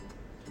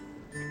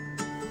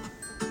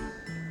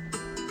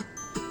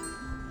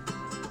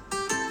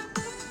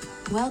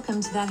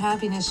Welcome to That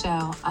Happiness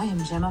Show. I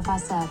am Gemma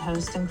Fawcett,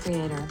 host and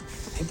creator.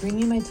 I bring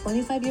you my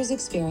 25 years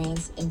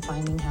experience in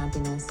finding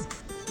happiness.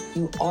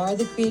 You are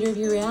the creator of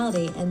your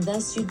reality, and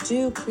thus you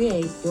do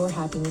create your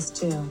happiness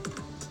too.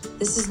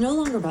 This is no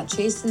longer about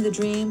chasing the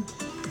dream,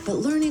 but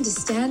learning to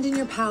stand in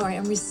your power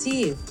and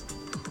receive.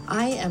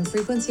 I am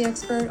frequency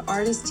expert,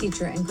 artist,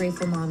 teacher, and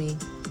grateful mommy,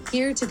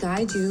 here to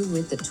guide you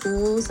with the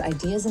tools,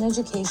 ideas, and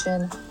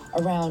education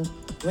around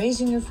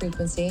raising your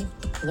frequency,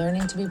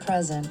 learning to be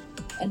present,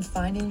 and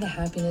finding the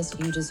happiness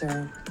you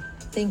deserve.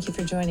 Thank you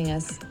for joining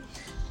us.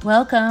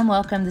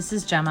 Welcome. This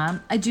is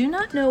Gemma. I do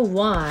not know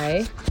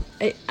why.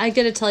 I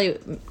got to tell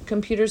you,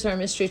 computers are a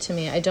mystery to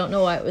me. I don't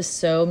know why it was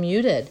so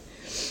muted.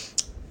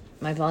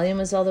 My volume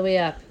was all the way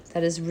up.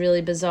 That is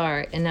really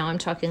bizarre. And now I'm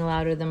talking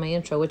louder than my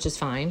intro, which is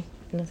fine.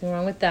 Nothing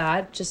wrong with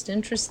that. Just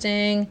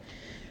interesting.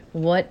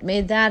 What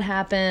made that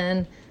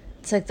happen?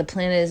 It's like the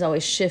planet is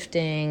always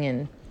shifting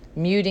and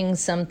muting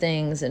some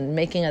things and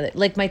making other,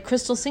 like my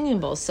crystal singing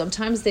bowls.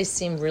 Sometimes they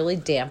seem really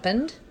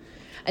dampened,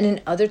 and in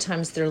other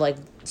times they're like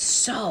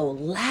so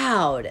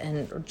loud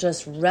and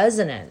just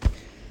resonant.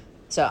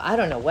 So I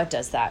don't know what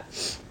does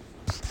that.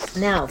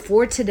 Now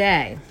for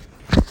today,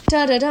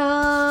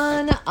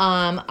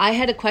 I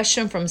had a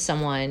question from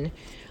someone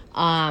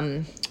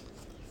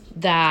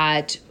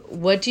that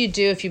what do you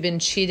do if you've been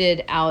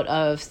cheated out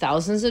of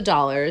thousands of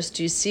dollars?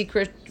 Do you seek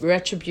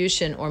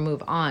retribution or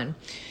move on?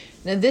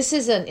 Now, this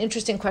is an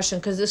interesting question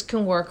because this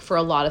can work for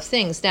a lot of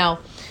things. Now,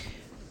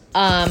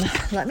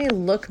 let me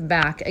look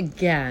back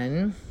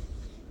again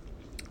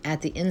at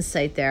the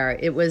insight there.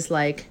 It was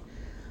like,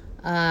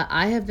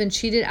 I have been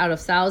cheated out of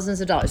thousands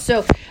of dollars.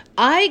 So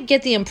I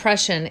get the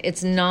impression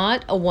it's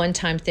not a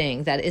one-time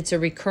thing, that it's a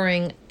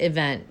recurring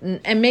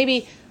event. And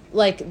maybe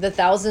like the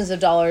thousands of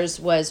dollars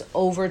was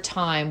over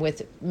time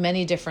with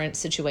many different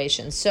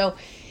situations. So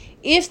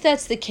if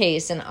that's the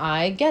case, and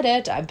I get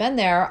it, I've been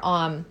there,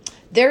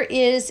 there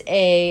is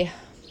a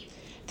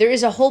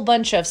whole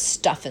bunch of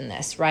stuff in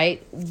this,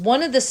 right?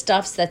 One of the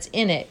stuffs that's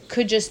in it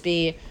could just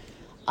be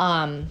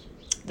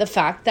the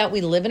fact that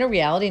we live in a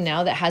reality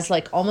now that has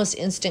like almost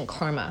instant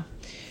karma.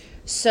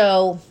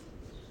 So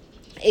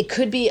it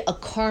could be a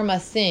karma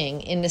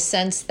thing in the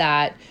sense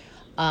that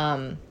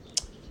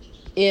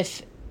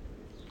if,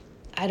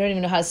 I don't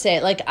even know how to say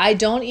it, like I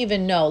don't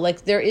even know,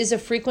 like there is a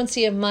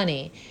frequency of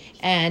money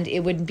and it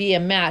would be a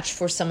match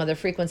for some other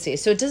frequency.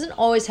 So it doesn't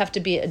always have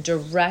to be a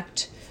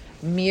direct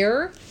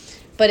mirror,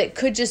 but it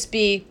could just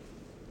be,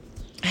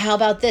 how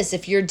about this?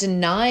 If you're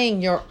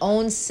denying your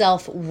own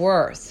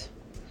self-worth,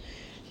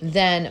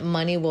 then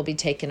money will be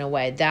taken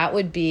away. That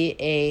would be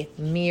a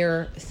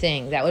mirror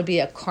thing. That would be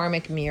a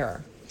karmic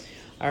mirror.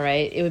 All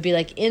right. It would be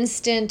like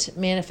instant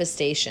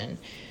manifestation.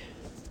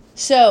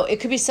 So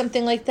it could be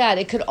something like that.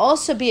 It could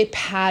also be a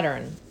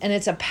pattern, and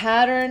it's a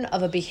pattern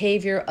of a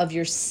behavior of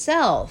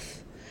yourself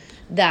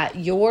that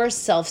you're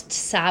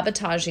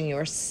self-sabotaging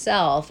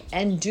yourself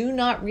and do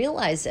not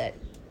realize it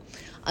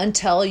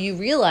until you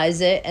realize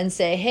it and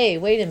say, hey,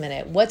 wait a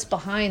minute, what's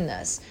behind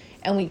this?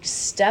 And we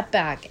step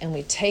back and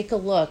we take a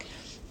look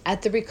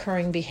at the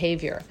recurring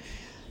behavior.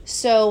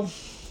 So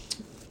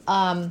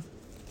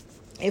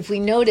if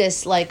we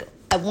notice, like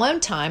at one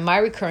time, my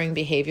recurring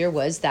behavior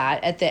was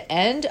that at the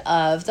end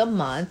of the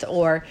month,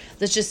 or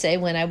let's just say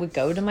when I would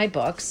go to my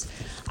books,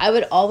 I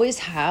would always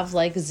have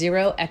like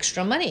zero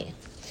extra money.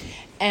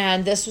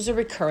 And this was a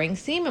recurring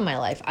theme in my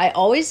life. I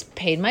always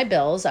paid my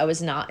bills. I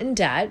was not in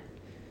debt,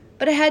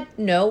 but I had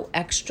no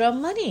extra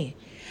money.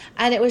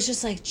 And it was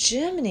just like,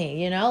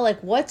 Jiminy, like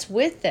what's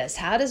with this?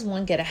 How does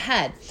one get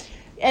ahead?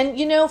 And,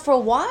 for a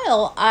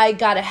while I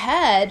got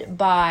ahead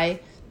by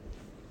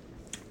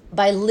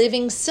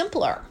living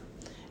simpler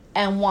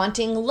and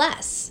wanting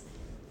less.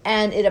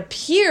 And it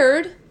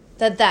appeared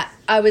that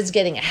I was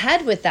getting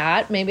ahead with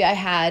that. Maybe I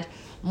had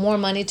more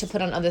money to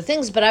put on other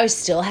things, but I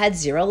still had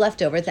zero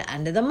left over at the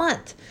end of the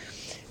month.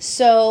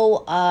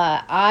 So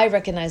I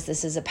recognized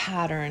this as a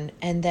pattern,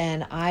 and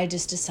then I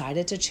just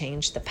decided to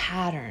change the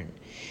pattern.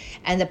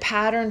 And the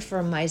pattern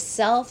for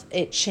myself,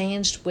 it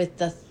changed with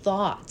the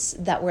thoughts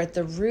that were at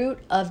the root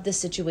of the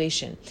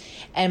situation.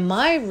 And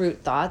my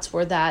root thoughts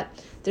were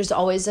that there's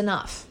always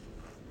enough.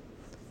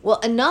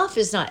 Well, enough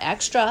is not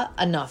extra.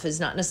 Enough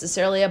is not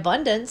necessarily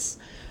abundance.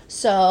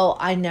 So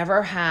I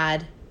never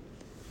had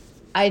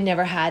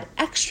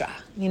extra,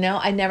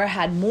 I never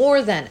had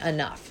more than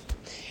enough.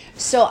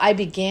 So I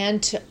began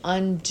to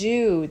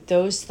undo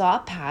those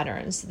thought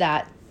patterns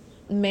that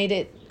made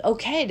it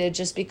okay to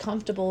just be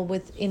comfortable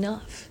with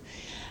enough.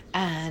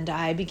 And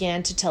I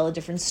began to tell a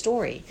different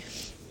story.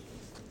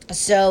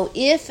 So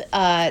if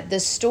the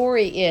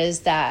story is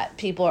that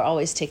people are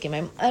always taking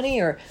my money,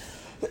 or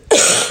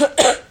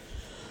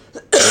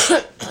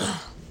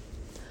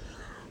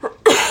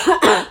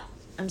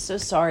I'm so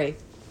sorry.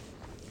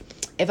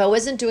 If I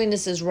wasn't doing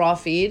this as raw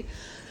feed,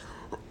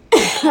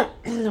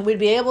 we'd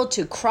be able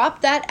to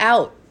crop that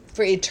out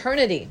for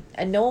eternity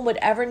and no one would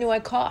ever know I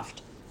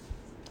coughed.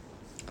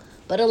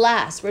 But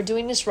alas, we're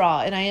doing this raw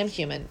and I am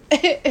human.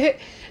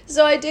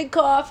 So I did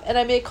cough and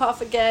I may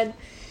cough again.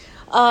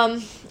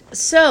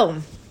 So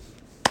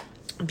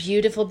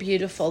Beautiful,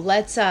 beautiful.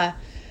 Let's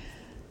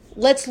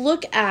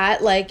look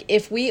at, like,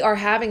 if we are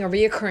having a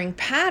reoccurring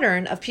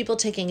pattern of people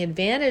taking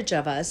advantage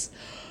of us,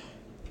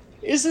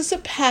 is this a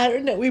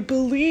pattern that we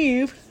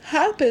believe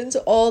happens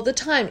all the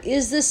time?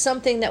 Is this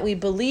something that we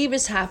believe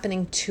is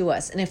happening to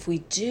us? And if we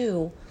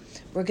do,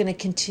 we're going to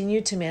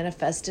continue to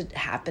manifest it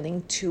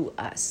happening to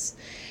us.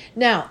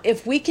 Now,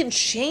 if we can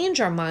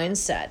change our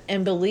mindset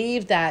and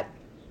believe that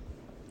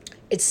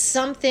it's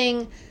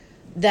something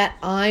that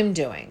I'm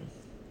doing,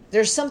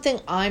 there's something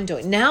I'm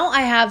doing. Now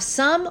I have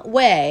some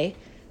way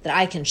that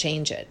I can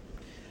change it.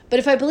 But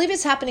if I believe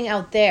it's happening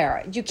out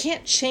there, you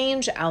can't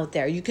change out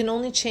there. You can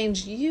only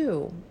change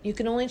you. You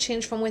can only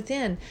change from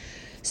within.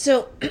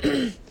 So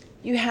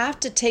you have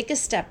to take a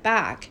step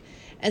back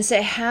and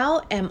say,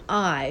 how am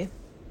I?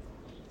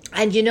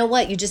 And you know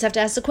what? You just have to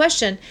ask the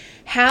question,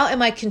 how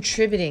am I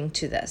contributing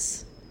to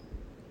this?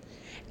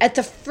 At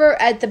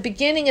the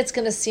beginning, it's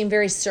going to seem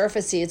very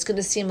surfacey. It's going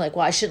to seem like,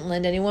 well, I shouldn't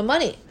lend anyone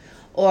money,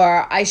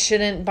 or I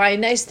shouldn't buy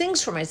nice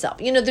things for myself.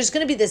 There's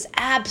going to be this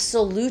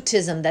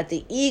absolutism that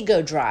the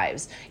ego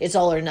drives. It's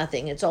all or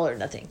nothing. It's all or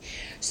nothing.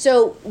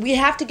 So we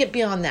have to get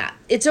beyond that.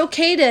 It's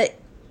okay to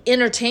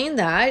entertain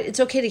that. It's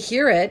okay to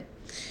hear it.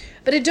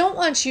 But I don't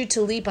want you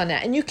to leap on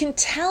that. And you can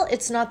tell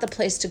it's not the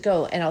place to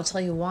go. And I'll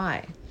tell you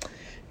why.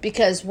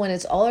 Because when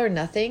it's all or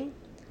nothing,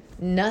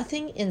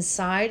 nothing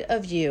inside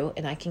of you,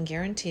 and I can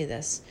guarantee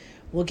this,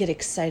 will get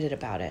excited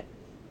about it.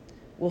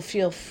 Will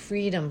feel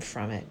freedom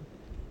from it.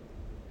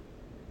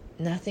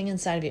 Nothing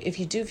inside of you. If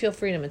you do feel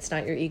freedom, it's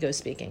not your ego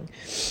speaking.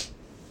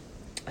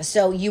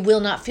 So you will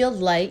not feel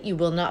light. You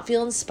will not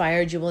feel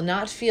inspired. You will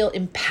not feel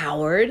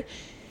empowered.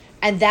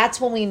 And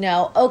that's when we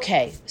know,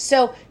 okay,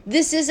 so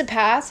this is a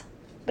path,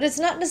 but it's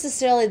not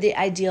necessarily the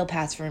ideal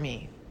path for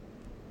me.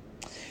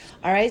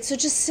 All right, so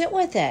just sit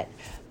with it.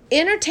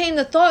 Entertain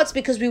the thoughts,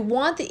 because we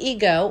want the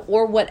ego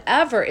or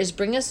whatever is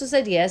bringing us those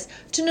ideas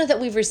to know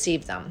that we've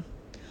received them.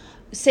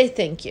 Say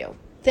thank you.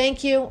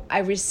 Thank you. I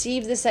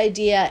received this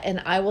idea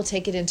and I will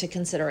take it into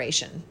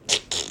consideration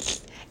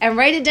and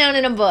write it down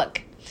in a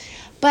book.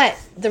 But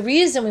the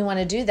reason we want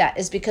to do that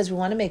is because we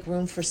want to make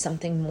room for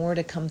something more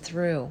to come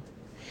through.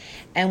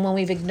 And when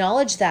we've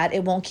acknowledged that,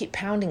 it won't keep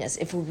pounding us.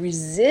 If we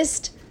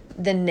resist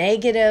the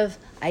negative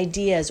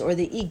ideas or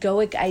the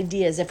egoic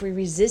ideas, if we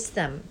resist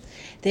them,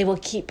 they will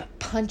keep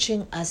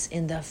punching us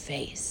in the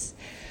face.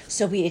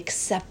 So we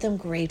accept them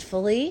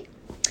gratefully,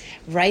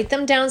 write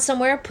them down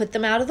somewhere, put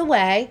them out of the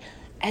way,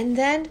 and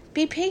then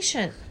be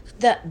patient.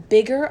 The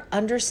bigger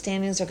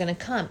understandings are going to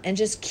come, and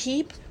just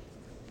keep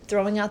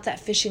throwing out that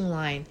fishing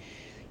line.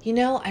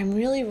 I'm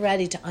really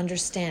ready to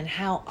understand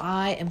how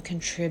I am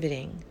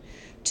contributing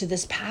to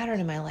this pattern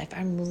in my life.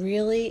 I'm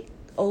really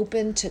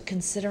open to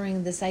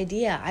considering this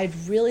idea. I'd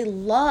really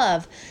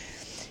love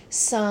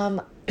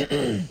some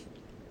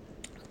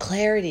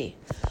clarity.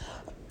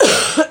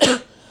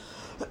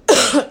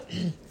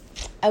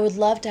 I would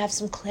love to have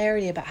some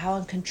clarity about how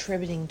I'm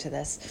contributing to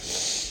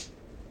this.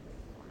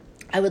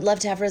 I would love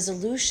to have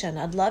resolution.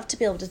 I'd love to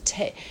be able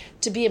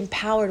to be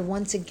empowered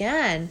once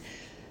again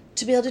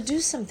to be able to do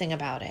something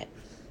about it.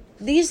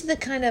 These are the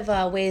kind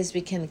of ways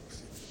we can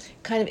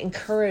kind of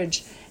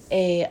encourage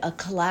a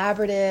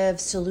collaborative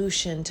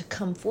solution to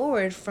come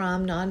forward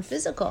from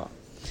non-physical.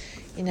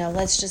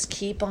 Let's just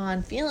keep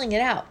on feeling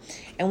it out.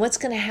 And what's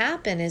going to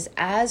happen is,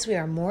 as we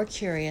are more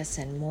curious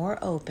and more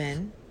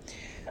open,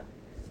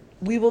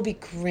 we will be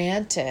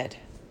granted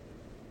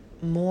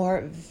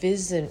more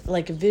vision.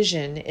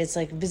 It's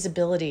like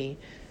visibility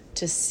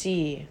to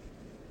see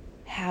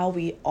how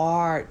we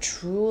are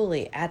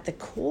truly at the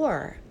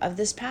core of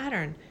this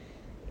pattern.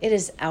 It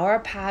is our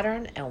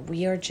pattern and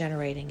we are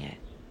generating it.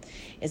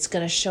 It's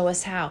going to show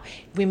us how.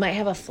 We might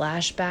have a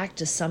flashback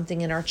to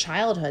something in our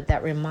childhood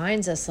that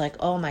reminds us, like,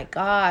 oh my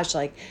gosh,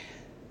 like,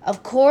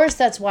 of course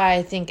that's why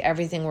I think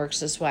everything works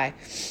this way.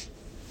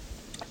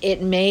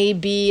 It may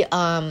be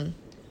an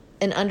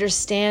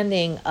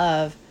understanding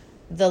of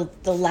the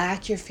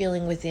lack you're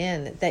feeling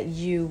within, that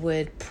you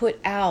would put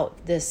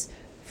out this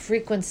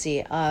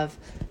frequency of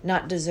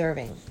not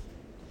deserving.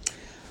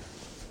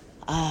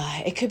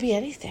 It could be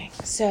anything.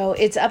 So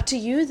it's up to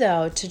you,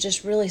 though, to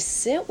just really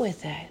sit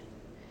with it.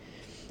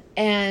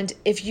 And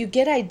if you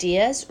get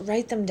ideas,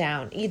 write them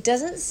down. It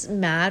doesn't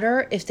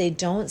matter if they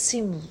don't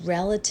seem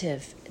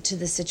relative to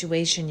the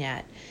situation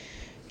yet.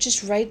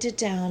 Just write it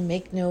down,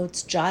 make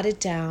notes, jot it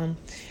down.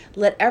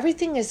 Let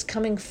everything is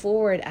coming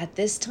forward at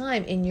this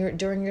time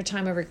during your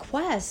time of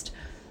request.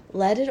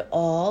 Let it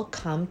all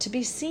come to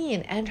be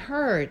seen and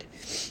heard.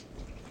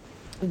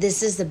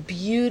 This is the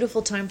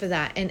beautiful time for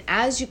that. And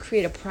as you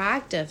create a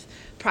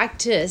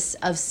practice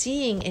of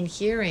seeing and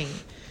hearing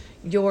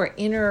your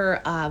inner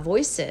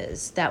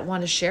voices that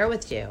want to share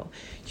with you,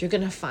 you're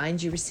going to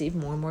find you receive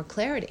more and more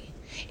clarity.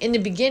 In the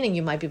beginning,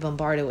 you might be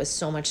bombarded with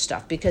so much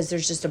stuff because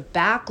there's just a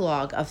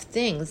backlog of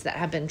things that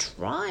have been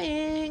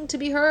trying to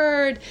be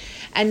heard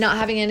and not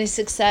having any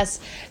success.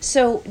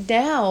 So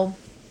now,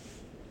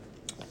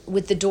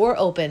 with the door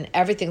open,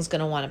 everything's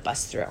going to want to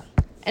bust through.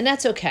 And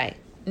that's okay.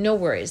 No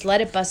worries. Let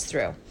it bust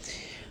through.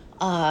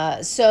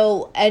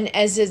 And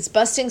as it's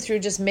busting through,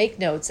 just make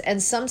notes.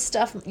 And some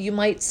stuff you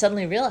might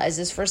suddenly realize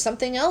is for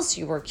something else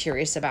you were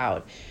curious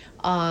about.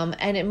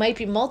 And it might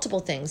be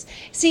multiple things.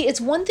 See, it's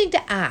one thing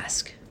to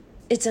ask.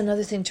 It's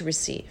another thing to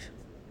receive.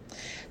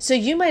 So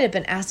you might have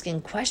been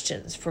asking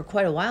questions for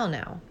quite a while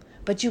now,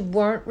 but you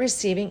weren't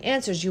receiving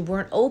answers. You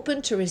weren't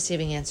open to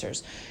receiving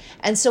answers.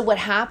 And so what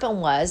happened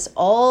was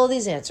all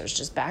these answers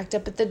just backed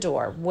up at the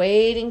door,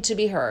 waiting to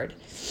be heard.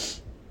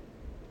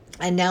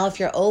 And now if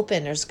you're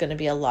open, there's going to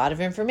be a lot of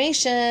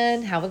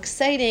information. How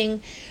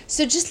exciting.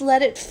 So just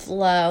let it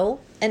flow.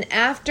 And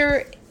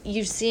after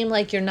you seem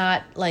like you're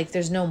not, like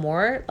there's no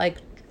more like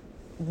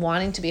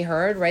wanting to be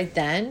heard right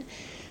then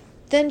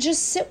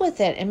just sit with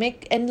it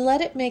and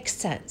let it make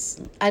sense.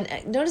 And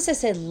notice I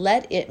said,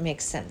 let it make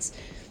sense.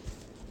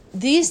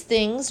 These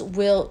things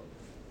will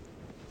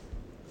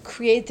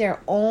create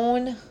their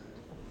own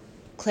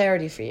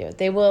clarity for you.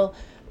 It will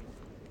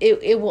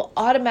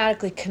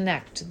automatically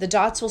connect. The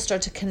dots will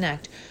start to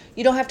connect.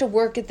 You don't have to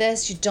work at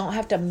this. You don't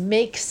have to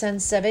make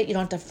sense of it. You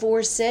don't have to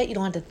force it. You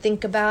don't have to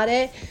think about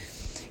it.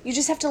 You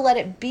just have to let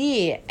it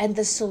be, and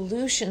the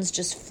solutions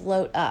just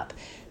float up.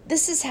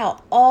 This is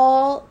how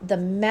all the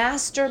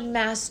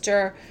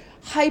master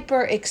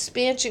hyper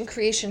expansion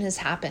creation has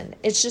happened.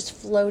 It's just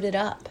floated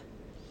up.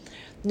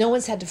 No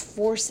one's had to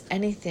force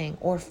anything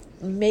or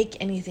make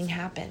anything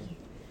happen.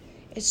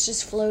 It's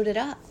just floated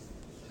up.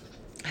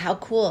 How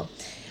cool.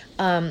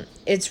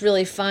 It's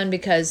really fun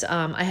because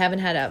I haven't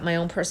had my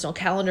own personal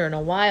calendar in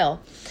a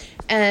while.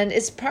 And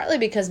it's partly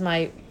because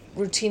my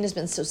routine has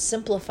been so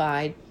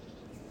simplified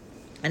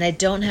and I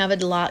don't have a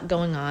lot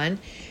going on.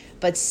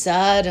 But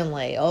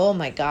suddenly, oh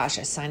my gosh,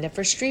 I signed up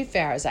for street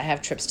fairs. I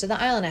have trips to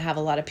the island. I have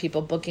a lot of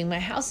people booking my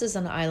houses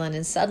on the island.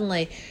 And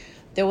suddenly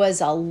there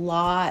was a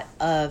lot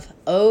of,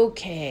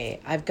 okay,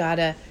 I've got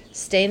to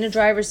stay in the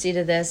driver's seat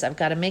of this. I've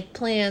got to make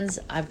plans.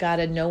 I've got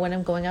to know when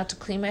I'm going out to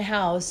clean my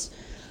house.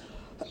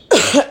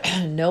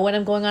 Know when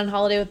I'm going on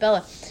holiday with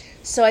Bella.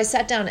 So I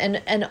sat down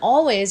and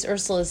always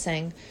Ursula is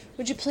saying,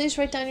 would you please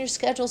write down your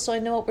schedule so I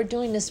know what we're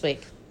doing this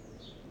week?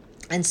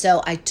 And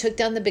so I took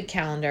down the big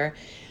calendar.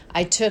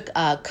 I took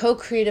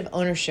co-creative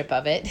ownership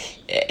of it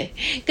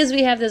because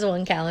we have this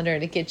one calendar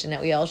in the kitchen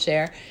that we all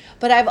share.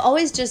 But I've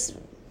always just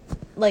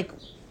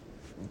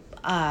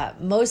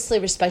mostly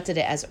respected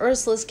it as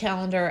Ursula's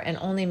calendar and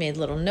only made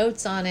little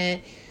notes on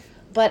it.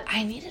 But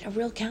I needed a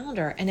real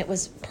calendar and it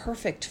was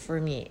perfect for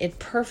me. It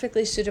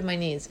perfectly suited my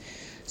needs.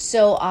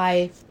 So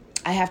I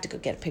have to go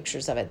get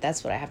pictures of it.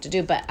 That's what I have to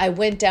do. But I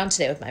went down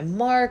today with my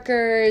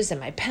markers and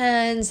my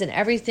pens and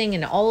everything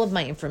and all of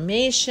my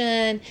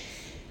information.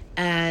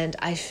 And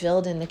I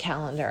filled in the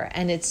calendar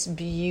and it's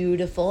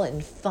beautiful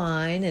and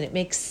fun and it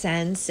makes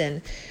sense.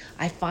 And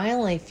I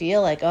finally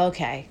feel like,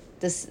 okay,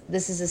 this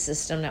is a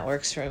system that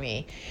works for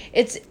me.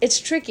 It's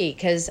tricky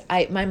because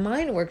my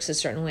mind works a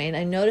certain way and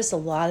I notice a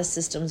lot of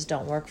systems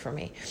don't work for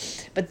me.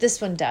 But this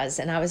one does.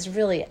 And I was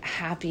really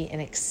happy and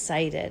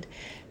excited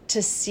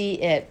to see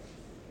it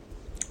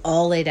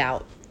all laid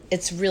out.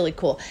 It's really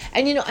cool.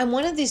 And I'm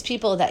one of these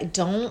people that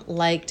don't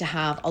like to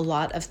have a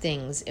lot of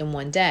things in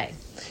one day.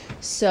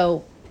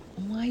 So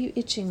why are you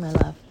itching, my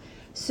love?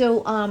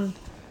 So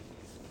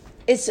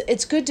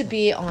it's good to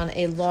be on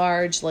a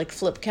large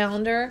flip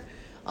calendar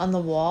on the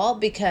wall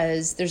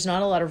because there's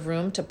not a lot of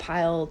room to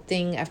pile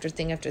thing after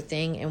thing after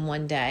thing in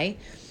one day.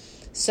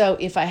 So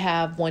if I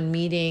have one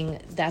meeting,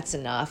 that's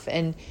enough.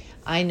 And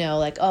I know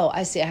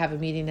I see I have a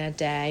meeting that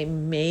day.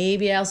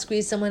 Maybe I'll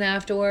squeeze someone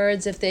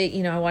afterwards if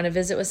they, I want to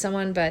visit with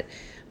someone, but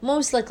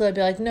most likely I'd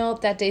be like, nope,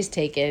 that day's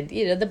taken.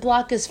 The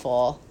block is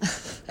full.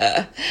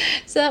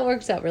 So that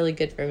works out really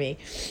good for me.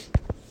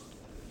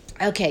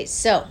 Okay,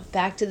 so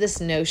back to this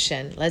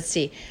notion. Let's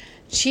see.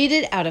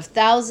 Cheated out of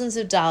thousands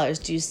of dollars.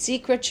 Do you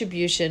seek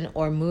retribution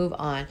or move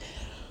on?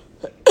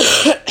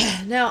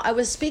 Now, I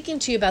was speaking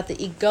to you about the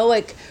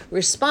egoic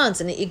response,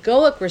 and the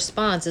egoic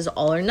response is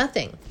all or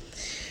nothing.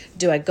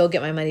 Do I go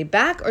get my money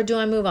back or do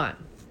I move on?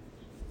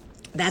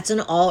 That's an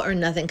all or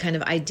nothing kind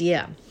of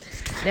idea.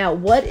 Now,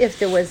 what if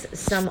there was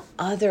some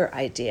other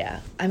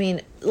idea? I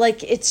mean,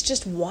 it's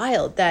just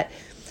wild that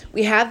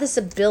we have this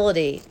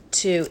ability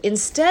to,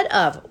 instead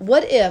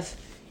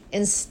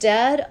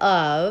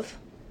of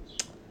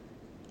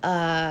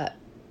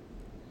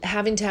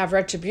having to have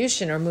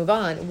retribution or move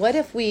on, what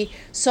if we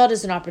saw it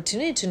as an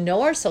opportunity to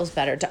know ourselves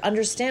better, to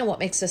understand what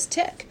makes us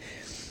tick?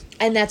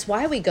 And that's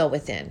why we go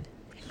within.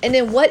 And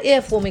then what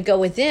if when we go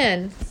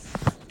within,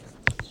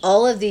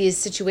 all of these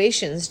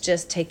situations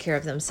just take care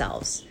of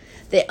themselves?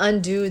 They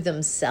undo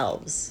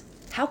themselves.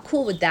 How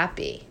cool would that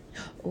be?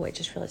 Oh, I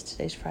just realized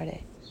today's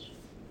Friday.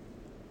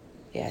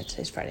 Yeah,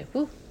 today's Friday.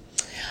 Woo.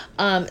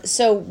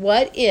 So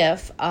what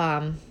if,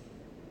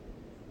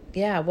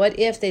 what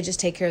if they just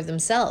take care of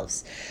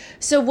themselves?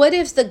 So what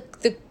if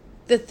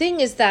the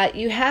thing is that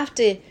you have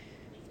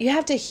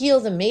to heal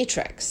the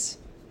matrix,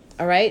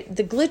 all right?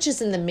 The glitch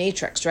is in the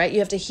matrix, right? You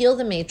have to heal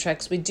the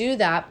matrix. We do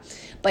that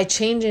by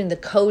changing the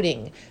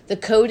coding. The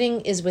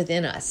coding is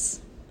within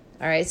us,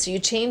 all right? So you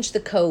change the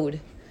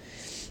code.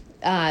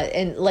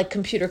 and like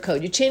computer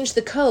code. You change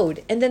the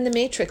code and then the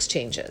matrix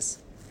changes.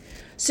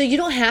 So you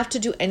don't have to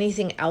do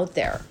anything out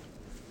there.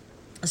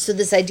 So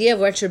this idea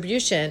of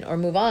retribution or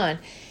move on,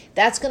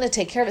 that's going to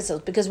take care of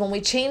itself, because when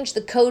we change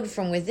the code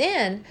from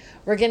within,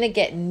 we're going to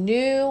get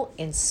new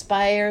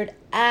inspired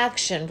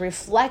action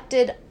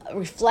reflective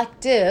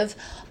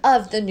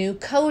of the new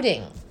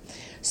coding.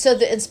 So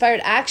the inspired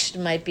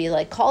action might be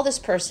like, call this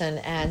person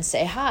and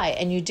say hi.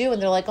 And you do,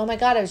 and they're like, oh my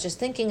God, I was just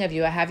thinking of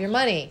you. I have your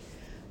money.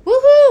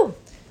 Woohoo!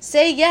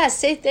 Say yes,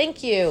 say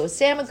thank you.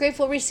 Say I'm a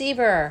grateful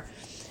receiver.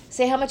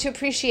 Say how much you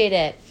appreciate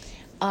it.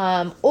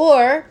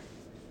 Or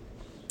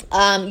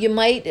you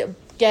might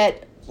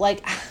get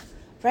like,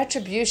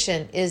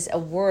 retribution is a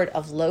word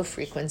of low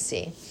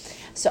frequency.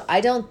 So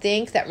I don't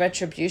think that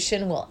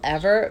retribution will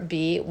ever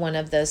be one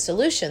of the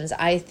solutions.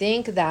 I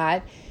think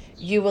that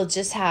you will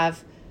just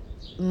have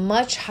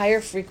much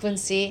higher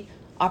frequency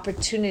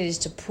opportunities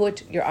to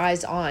put your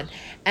eyes on.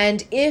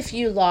 And if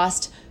you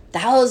lost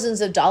thousands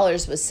of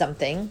dollars with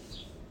something,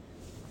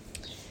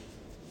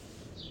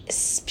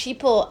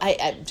 people,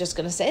 I'm just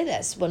going to say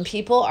this, when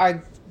people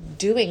are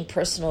doing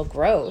personal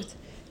growth,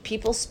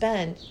 people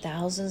spend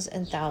thousands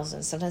and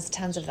thousands, sometimes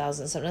tens of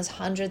thousands, sometimes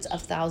hundreds of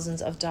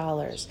thousands of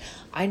dollars.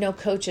 I know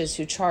coaches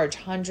who charge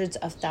hundreds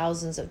of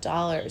thousands of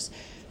dollars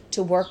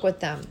to work with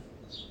them,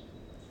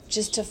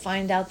 just to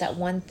find out that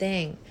one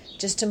thing,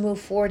 just to move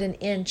forward an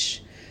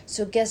inch.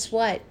 So guess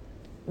what?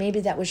 Maybe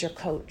that was your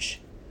coach.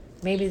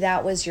 Maybe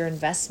that was your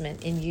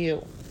investment in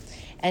you.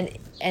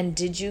 And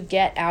did you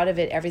get out of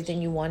it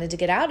everything you wanted to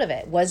get out of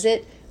it?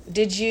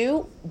 Did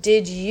you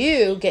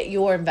get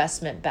your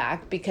investment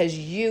back because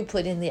you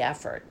put in the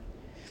effort?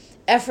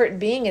 Effort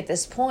being at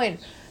this point,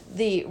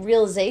 the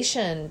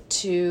realization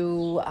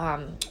to,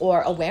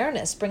 or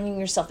awareness, bringing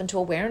yourself into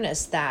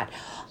awareness that,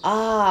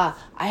 I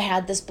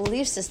had this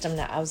belief system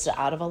that I was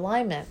out of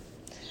alignment.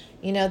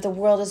 You know, the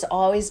world is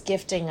always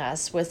gifting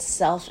us with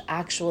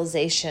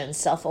self-actualization,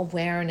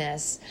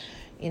 self-awareness,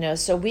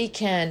 so we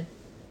can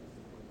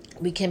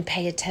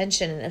pay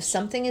attention. And if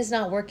something is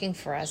not working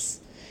for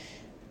us,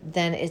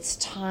 then it's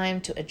time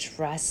to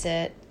address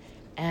it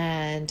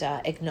and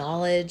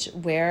acknowledge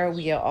where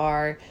we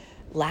are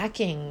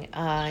lacking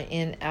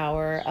in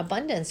our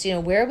abundance.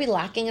 Where are we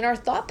lacking in our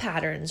thought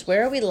patterns?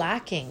 Where are we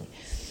lacking?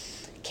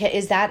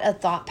 Is that a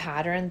thought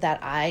pattern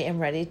that I am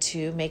ready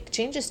to make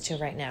changes to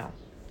right now?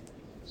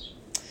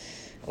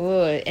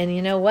 Ooh, and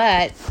you know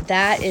what?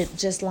 It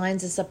just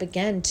lines us up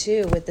again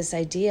too with this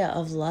idea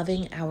of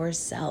loving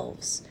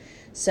ourselves.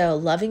 So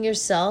loving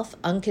yourself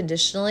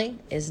unconditionally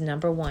is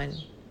number one.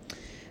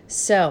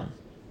 So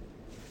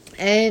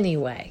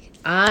anyway,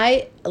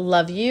 I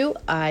love you.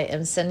 I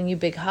am sending you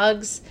big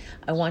hugs.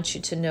 I want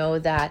you to know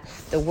that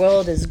the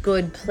world is a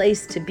good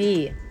place to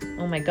be.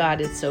 Oh my God,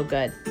 it's so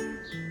good.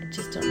 I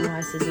just don't know why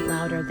I said it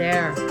louder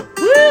there.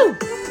 Woo!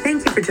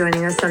 Thank you for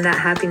joining us on That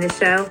Happiness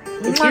Show.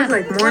 If you'd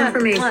like more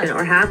information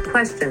or have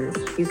questions,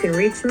 you can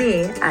reach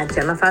me at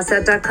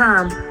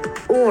GemmaFawcett.com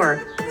or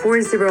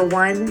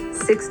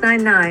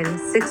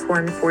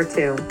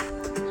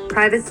 401-699-6142.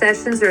 Private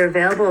sessions are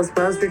available as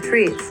well as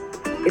retreats.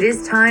 It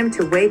is time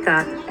to wake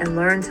up and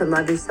learn to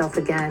love yourself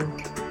again.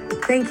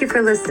 Thank you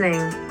for listening.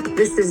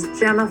 This is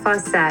Gemma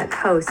Fawcett,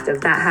 host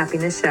of That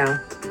Happiness Show.